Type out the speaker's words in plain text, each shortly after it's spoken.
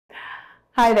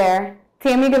Hi there,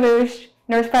 Tammy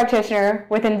nurse practitioner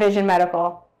with Envision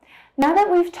Medical. Now that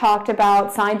we've talked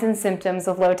about signs and symptoms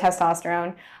of low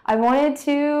testosterone, I wanted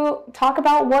to talk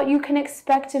about what you can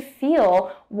expect to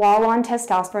feel while on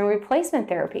testosterone replacement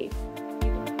therapy.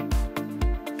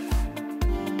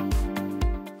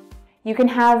 You can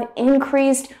have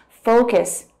increased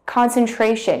focus,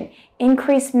 concentration,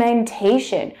 increased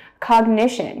mentation,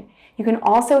 cognition. You can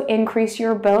also increase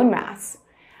your bone mass.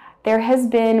 There has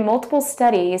been multiple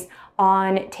studies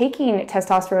on taking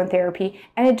testosterone therapy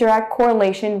and a direct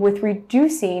correlation with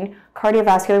reducing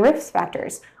cardiovascular risk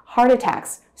factors, heart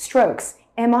attacks, strokes,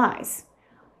 MIs.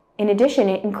 In addition,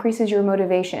 it increases your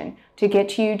motivation to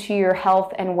get you to your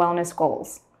health and wellness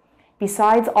goals.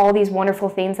 Besides all these wonderful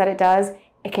things that it does,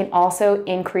 it can also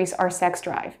increase our sex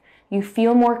drive. You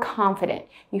feel more confident.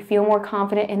 You feel more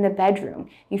confident in the bedroom.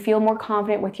 You feel more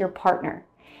confident with your partner.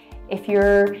 If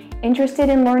you're interested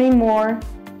in learning more,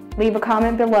 leave a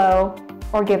comment below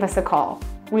or give us a call.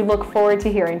 We look forward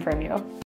to hearing from you.